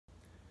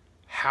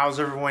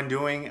how's everyone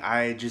doing?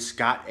 I just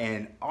got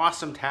an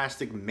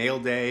awesome-tastic mail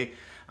day.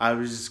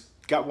 I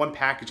got one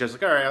package. I was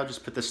like, all right, I'll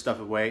just put this stuff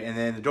away. And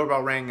then the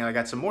doorbell rang and I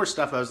got some more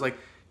stuff. I was like,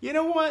 you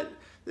know what?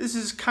 This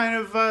is kind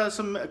of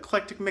some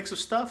eclectic mix of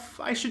stuff.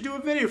 I should do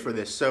a video for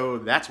this. So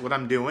that's what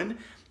I'm doing.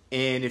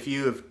 And if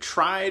you have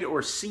tried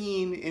or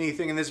seen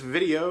anything in this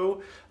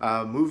video,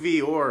 movie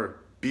or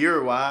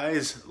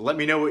beer-wise, let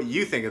me know what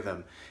you think of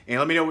them. And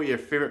let me know what your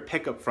favorite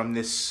pickup from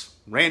this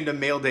random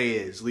mail day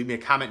is. Leave me a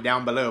comment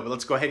down below. But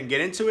let's go ahead and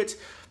get into it.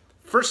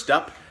 First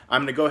up,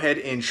 I'm gonna go ahead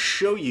and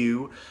show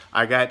you.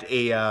 I've got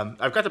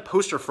the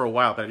poster for a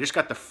while, but I just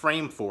got the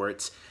frame for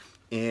it,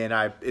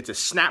 and it's a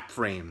snap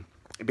frame.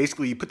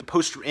 Basically, you put the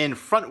poster in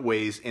front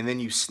ways, and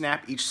then you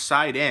snap each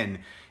side in,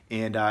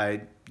 and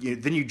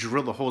then you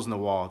drill the holes in the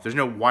wall. There's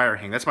no wire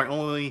hang. That's my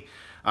only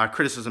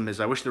criticism is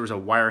I wish there was a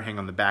wire hang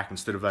on the back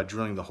instead of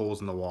drilling the holes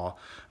in the wall.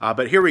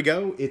 But here we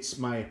go. It's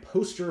my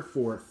poster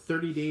for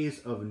 30 Days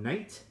of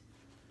Night.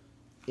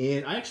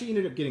 And I actually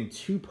ended up getting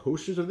 2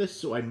 posters of this,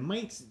 so I don't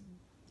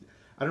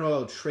know if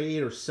I'll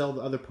trade or sell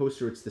the other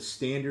poster. It's the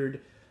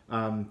standard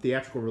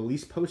theatrical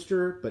release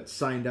poster, but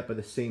signed up by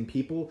the same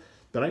people.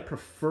 But I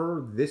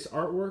prefer this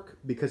artwork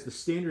because the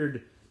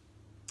standard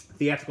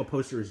theatrical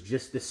poster is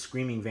just this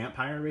screaming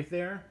vampire right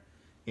there.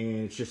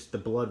 And it's just the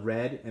blood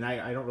red, and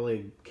I don't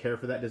really care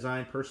for that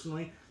design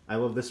personally. I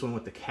love this one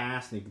with the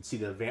cast, and you can see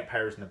the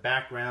vampires in the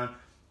background.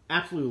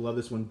 Absolutely love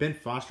this one. Ben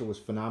Foster was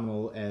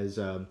phenomenal as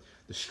the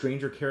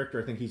Stranger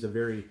character. I think he's a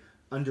very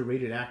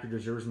underrated actor,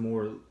 deserves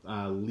more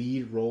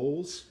lead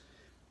roles.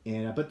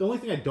 And but the only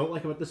thing I don't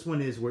like about this one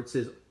is where it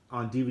says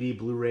on DVD,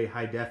 Blu-ray,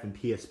 high def, and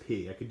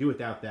PSP. I could do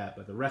without that,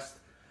 but the rest,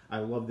 I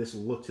love this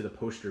look to the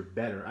poster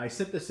better. I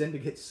sent this in to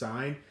get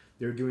signed.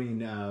 They're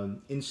doing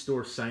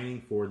in-store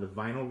signing for the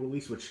vinyl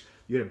release, which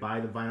you had to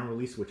buy the vinyl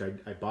release, which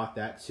I bought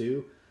that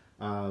too.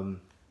 And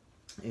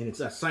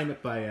it's signed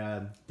up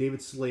by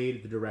David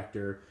Slade, the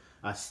director,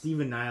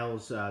 Stephen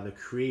Niles, the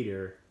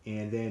creator,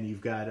 and then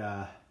you've got,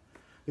 I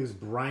think it was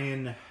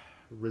Brian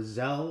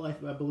Rizal,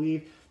 I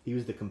believe. He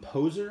was the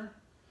composer.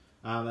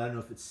 I don't know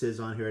if it says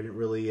on here. I didn't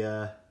really,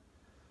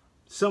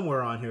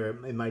 somewhere on here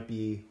it might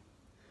be.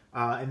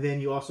 And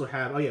then you also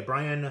have, oh yeah,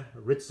 Brian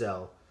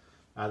Ritzel.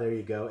 There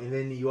you go. And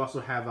then you also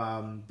have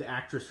the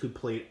actress who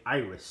played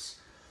Iris.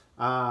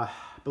 I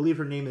believe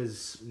her name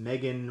is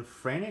Megan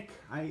Franick,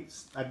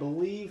 I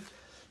believe.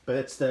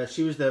 But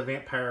she was the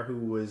vampire who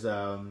was,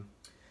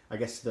 I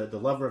guess, the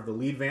lover of the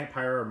lead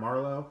vampire,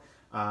 Marlowe.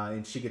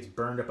 And she gets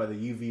burned up by the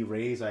UV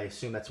rays. I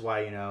assume that's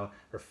why,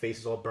 her face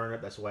is all burned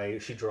up. That's why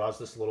she draws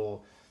this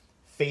little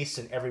face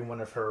in every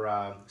one of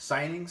her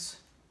signings.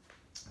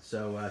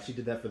 So she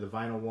did that for the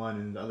vinyl one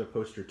and the other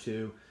poster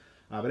too.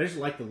 But I just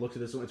like the look of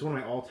this one. It's one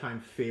of my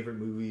all-time favorite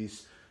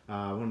movies.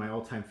 One of my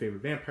all-time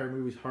favorite vampire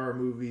movies, horror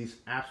movies.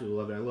 Absolutely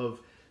love it. I love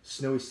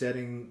snowy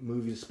setting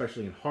movies,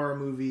 especially in horror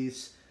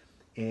movies.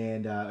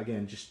 And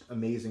again, just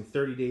amazing.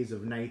 30 Days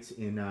of Night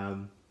in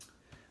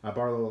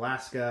Barlow,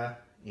 Alaska.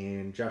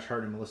 And Josh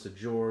Hart and Melissa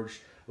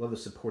George. I love the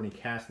supporting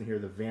cast in here.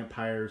 The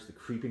vampires, the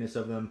creepiness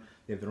of them.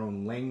 They have their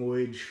own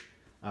language.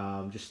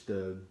 Just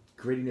the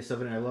grittiness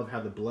of it. And I love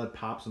how the blood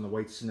pops on the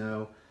white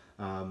snow.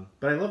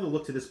 But I love the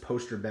look to this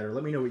poster better.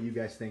 Let me know what you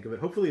guys think of it.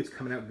 Hopefully it's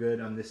coming out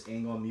good on this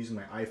angle. I'm using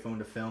my iPhone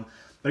to film.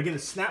 But again, the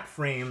snap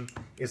frame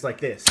is like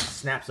this. It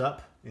snaps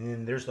up, and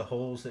then there's the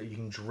holes that you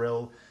can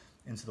drill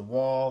into the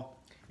wall.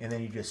 And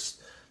then you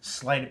just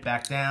slide it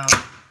back down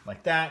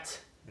like that,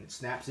 and it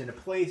snaps into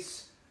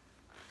place.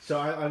 So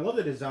I love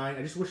the design.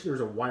 I just wish there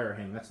was a wire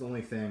hang. That's the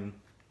only thing.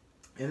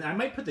 And I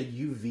might put the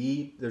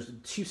UV. There's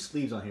 2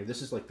 sleeves on here.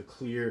 This is like the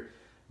clear,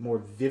 more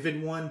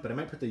vivid one, but I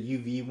might put the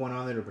UV one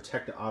on there to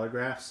protect the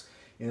autographs.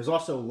 And there's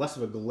also less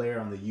of a glare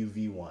on the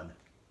UV one.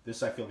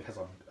 This I feel like has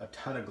a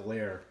ton of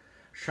glare.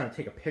 I'm just trying to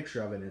take a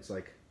picture of it, and it's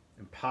like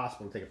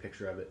impossible to take a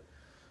picture of it.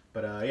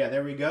 But yeah,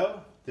 there we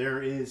go.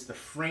 There is the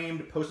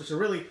framed poster. So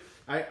really,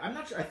 I'm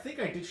not sure. I think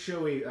I did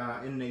show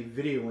in a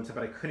video once,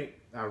 but I couldn't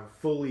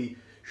fully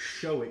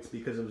show it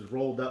because it was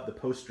rolled up, the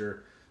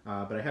poster.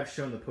 But I have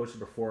shown the poster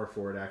before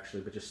for it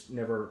actually, but just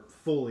never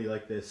fully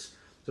like this.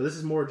 So this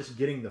is more just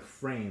getting the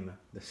frame,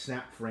 the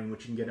snap frame,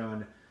 which you can get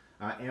on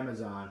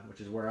Amazon,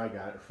 which is where I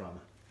got it from.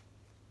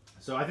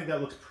 So I think that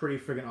looks pretty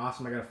friggin'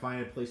 awesome. I gotta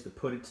find a place to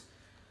put it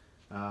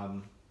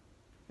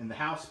in the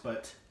house,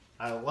 but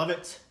I love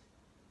it.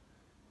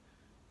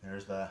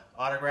 There's the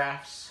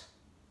autographs.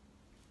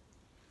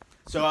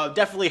 So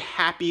definitely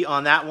happy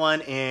on that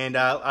one, and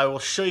I will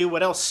show you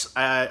what else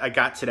I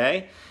got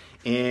today.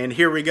 And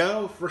here we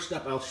go. First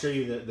up, I'll show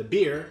you the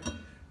beer.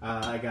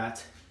 I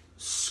got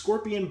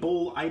Scorpion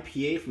Bowl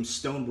IPA from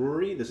Stone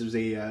Brewery. This is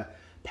a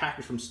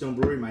package from Stone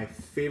Brewery, my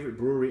favorite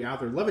brewery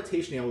out there.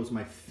 Levitation Ale was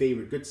my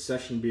favorite. Good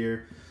session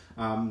beer.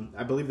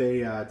 I believe they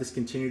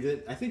discontinued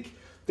it. I think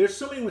there's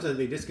so many ones that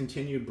they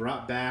discontinued,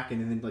 brought back,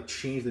 and then like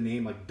changed the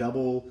name, like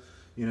Double,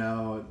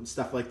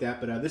 stuff like that.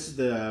 But this is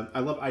I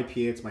love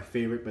IPA. It's my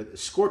favorite. But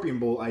Scorpion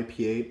Bowl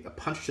IPA, a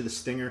punch to the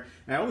stinger.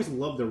 And I always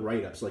love the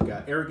write-ups. Like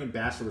Arrogant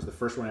Bastard was the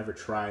first one I ever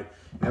tried.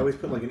 I always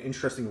put like an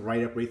interesting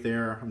write-up right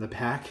there on the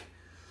pack.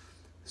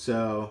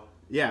 So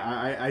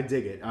yeah, I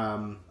dig it.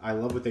 I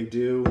love what they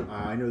do.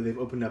 I know they've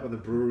opened up other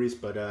breweries,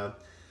 but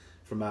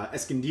from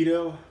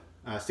Escondido,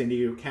 San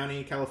Diego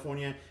County,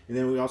 California. And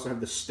then we also have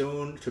the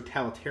Stone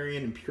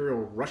Totalitarian Imperial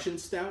Russian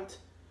Stout.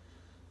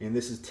 And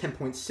this is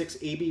 10.6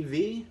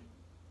 ABV.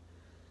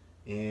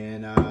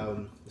 And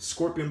the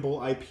Scorpion Bowl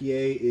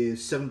IPA is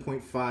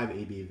 7.5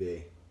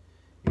 ABV.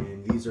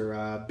 And these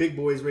are big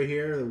boys right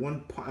here. The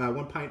 1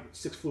 pint,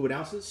 6 fluid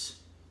ounces.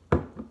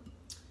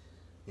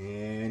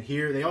 And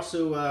here they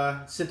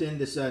also sent in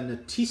this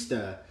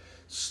Natista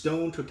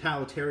Stone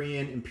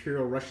Totalitarian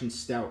Imperial Russian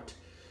Stout.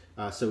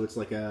 So it's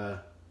like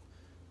a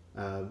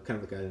kind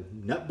of like a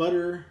nut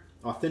butter,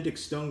 authentic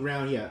stone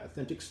ground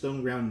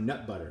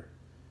nut butter.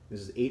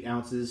 This is 8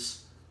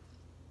 ounces.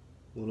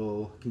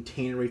 Little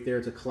container right there.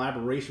 It's a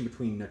collaboration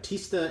between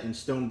Natista and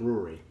Stone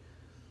Brewery.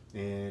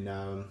 And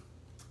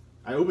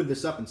I opened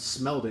this up and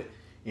smelled it,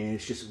 and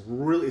it's just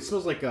really, it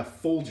smells like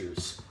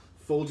Folgers.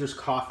 Folgers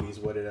coffee is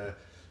what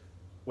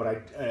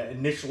I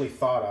initially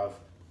thought of.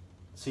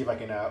 Let's see if I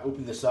can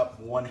open this up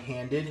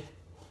one-handed.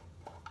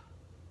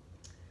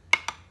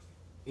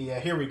 Yeah,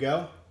 here we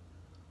go.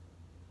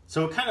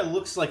 So it kind of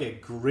looks like a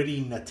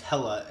gritty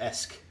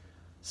Nutella-esque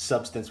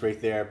substance right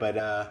there, but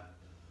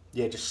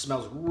yeah, it just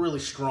smells really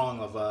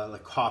strong of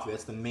like coffee.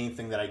 That's the main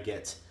thing that I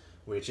get,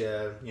 which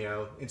you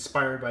know,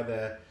 inspired by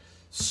the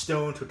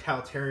Stone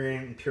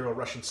Totalitarian Imperial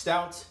Russian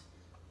Stout.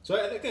 So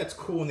I think that's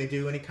cool when they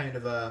do any kind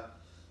of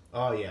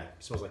oh yeah, it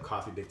smells like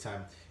coffee big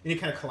time. Any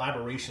kind of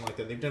collaboration like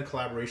that. They've done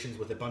collaborations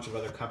with a bunch of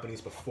other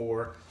companies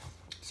before,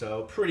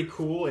 so pretty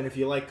cool. And if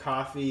you like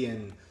coffee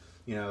and,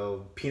 you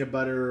know, peanut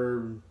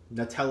butter,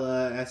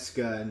 Nutella-esque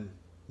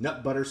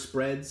nut butter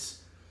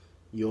spreads,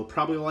 you'll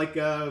probably like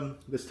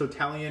this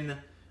Totalitarian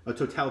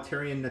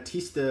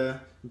Natista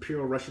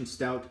Imperial Russian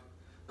Stout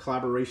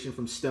collaboration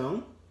from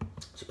Stone.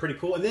 So pretty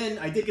cool. And then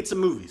I did get some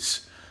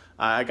movies.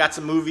 I got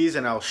some movies,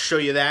 and I'll show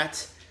you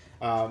that.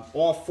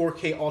 All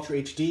 4K Ultra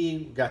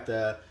HD. Got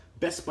the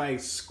Best Buy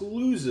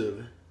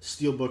exclusive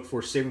Steelbook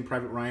for Saving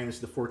Private Ryan. This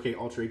is the 4K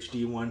Ultra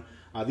HD one.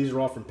 These are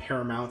all from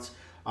Paramount.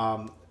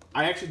 I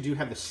actually do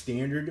have the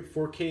standard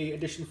 4K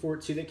edition for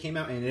it too that came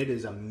out, and it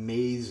is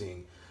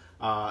amazing.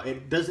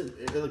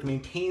 It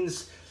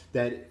maintains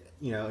that,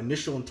 you know,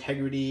 initial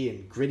integrity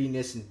and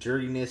grittiness and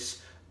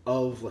dirtiness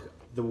of like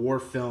the war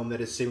film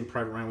that is Saving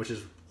Private Ryan, which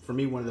is for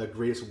me one of the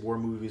greatest war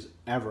movies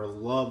ever.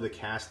 Love the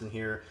cast in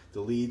here, the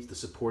leads, the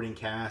supporting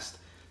cast.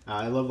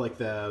 I love like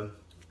the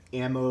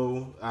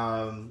ammo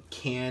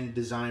can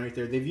design right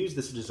there. They've used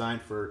this design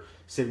for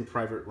Saving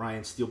Private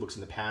Ryan steelbooks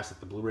in the past, like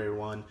the Blu-ray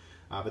one.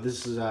 But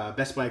this is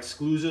Best Buy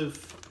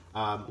exclusive.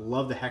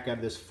 Love the heck out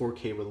of this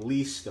 4K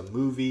release, the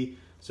movie.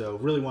 So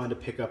really wanted to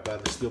pick up the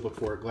steelbook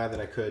for it. Glad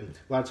that I could.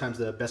 A lot of times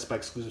the Best Buy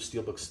exclusive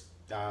steelbooks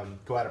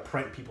go out of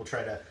print. People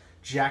try to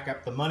jack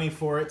up the money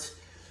for it.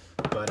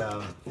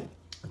 But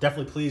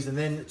definitely pleased. And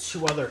then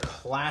 2 other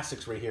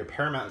classics right here.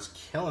 Paramount is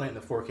killing it in the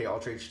 4K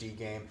Ultra HD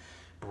game.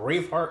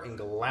 Braveheart and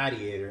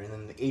Gladiator, and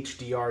then the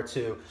HDR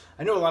too.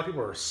 I know a lot of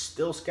people are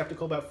still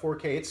skeptical about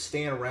 4K. It's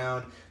staying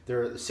around.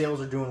 The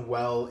sales are doing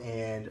well,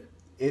 and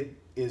it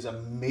is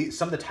amazing.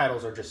 Some of the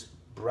titles are just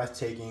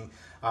breathtaking.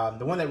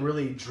 The one that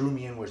really drew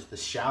me in was The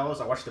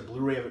Shallows. I watched the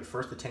Blu-ray of it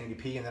first, the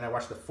 1080p, and then I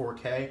watched the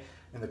 4K,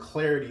 and the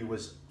clarity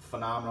was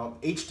phenomenal.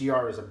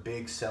 HDR is a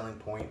big selling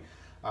point.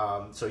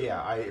 So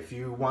yeah, if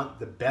you want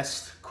the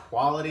best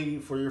quality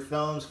for your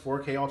films,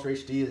 4K Ultra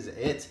HD is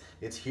it.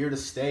 It's here to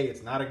stay.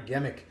 It's not a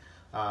gimmick.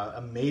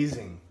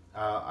 Amazing.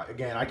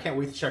 Again, I can't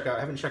wait to check out. I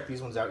haven't checked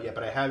these ones out yet,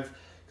 but I have,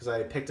 because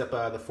I picked up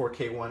the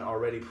 4K one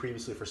already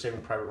previously for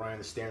Saving Private Ryan,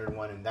 the standard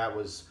one, and that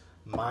was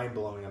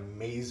mind-blowing,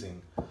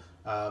 amazing.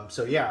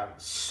 So yeah,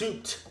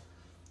 souped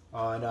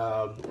on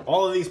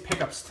all of these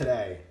pickups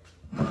today.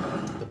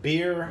 The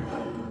beer,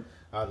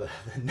 the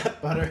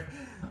nut butter.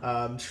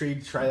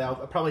 Intrigued to try that out.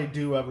 I'll probably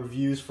do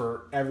reviews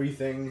for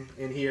everything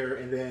in here,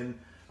 and then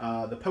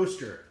the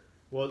poster.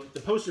 Well, the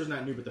poster is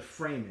not new, but the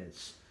frame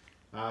is.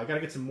 I got to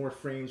get some more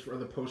frames for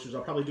other posters.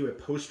 I'll probably do a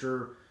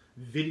poster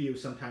video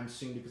sometime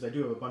soon because I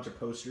do have a bunch of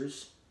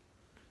posters.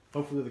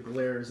 Hopefully the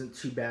glare isn't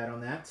too bad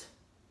on that.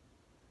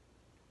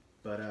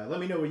 But let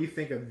me know what you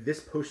think of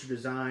this poster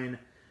design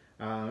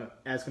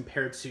as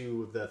compared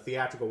to the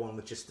theatrical one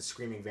with just the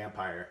screaming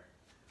vampire.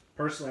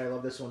 Personally, I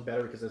love this one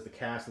better because there's the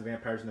cast, the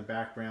vampires in the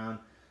background.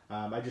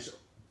 I just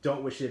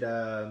don't wish it,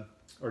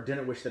 or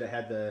didn't wish that it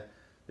had the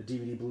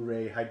DVD,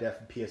 Blu-ray,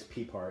 high-def,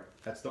 PSP part.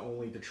 That's the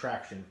only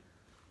detraction.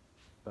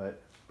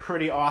 But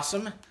pretty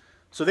awesome.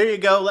 So there you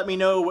go. Let me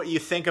know what you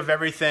think of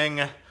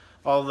everything.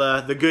 All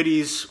the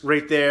goodies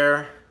right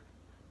there.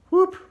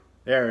 Whoop.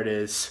 There it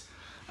is.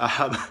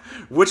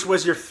 Which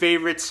was your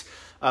favorite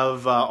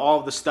of all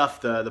of the stuff?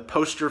 The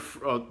poster,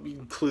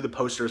 include the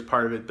poster as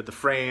part of it, but the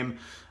frame,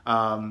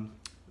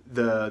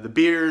 the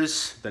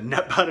beers, the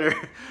nut butter.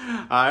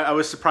 I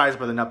was surprised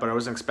by the nut butter. I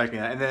wasn't expecting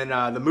that. And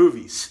then the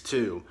movies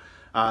too.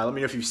 Let me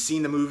know if you've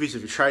seen the movies,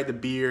 if you tried the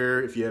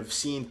beer, if you have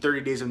seen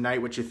 30 Days of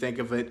Night, what you think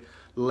of it.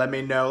 Let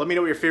me know. Let me know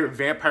what your favorite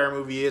vampire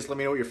movie is. Let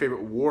me know what your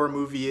favorite war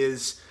movie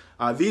is.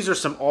 These are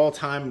some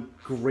all-time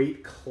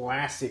great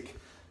classic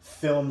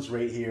films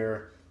right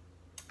here.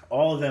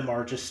 All of them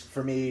are just,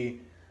 for me,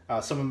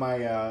 some of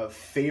my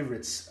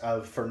favorites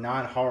for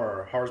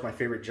non-horror. Horror is my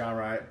favorite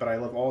genre, but I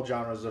love all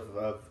genres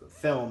of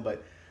film,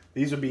 but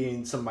these would be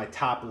in some of my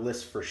top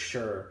lists for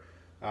sure.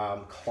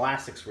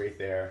 Classics right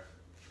there.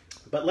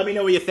 But let me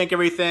know what you think of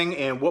everything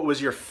and what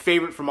was your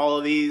favorite from all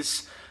of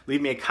these.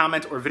 Leave me a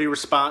comment or video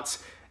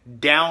response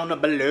down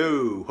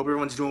below. Hope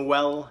everyone's doing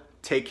well.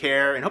 Take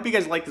care, and hope you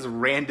guys like this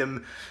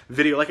random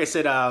video. Like I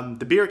said,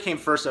 the beer came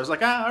first. I was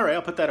like, all right,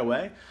 I'll put that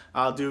away.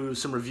 I'll do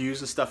some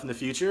reviews and stuff in the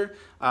future.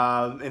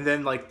 And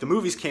then like the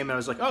movies came, and I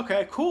was like,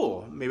 okay,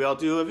 cool. Maybe I'll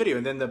do a video.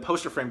 And then the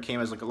poster frame came.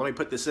 I was like, let me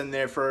put this in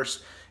there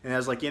first. And I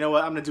was like, you know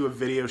what? I'm gonna do a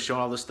video showing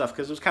all this stuff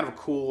because it was kind of a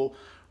cool,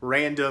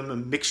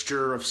 random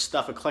mixture of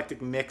stuff,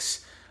 eclectic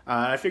mix.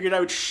 I figured I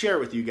would share it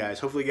with you guys.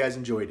 Hopefully you guys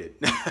enjoyed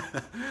it.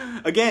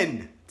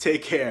 Again,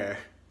 take care.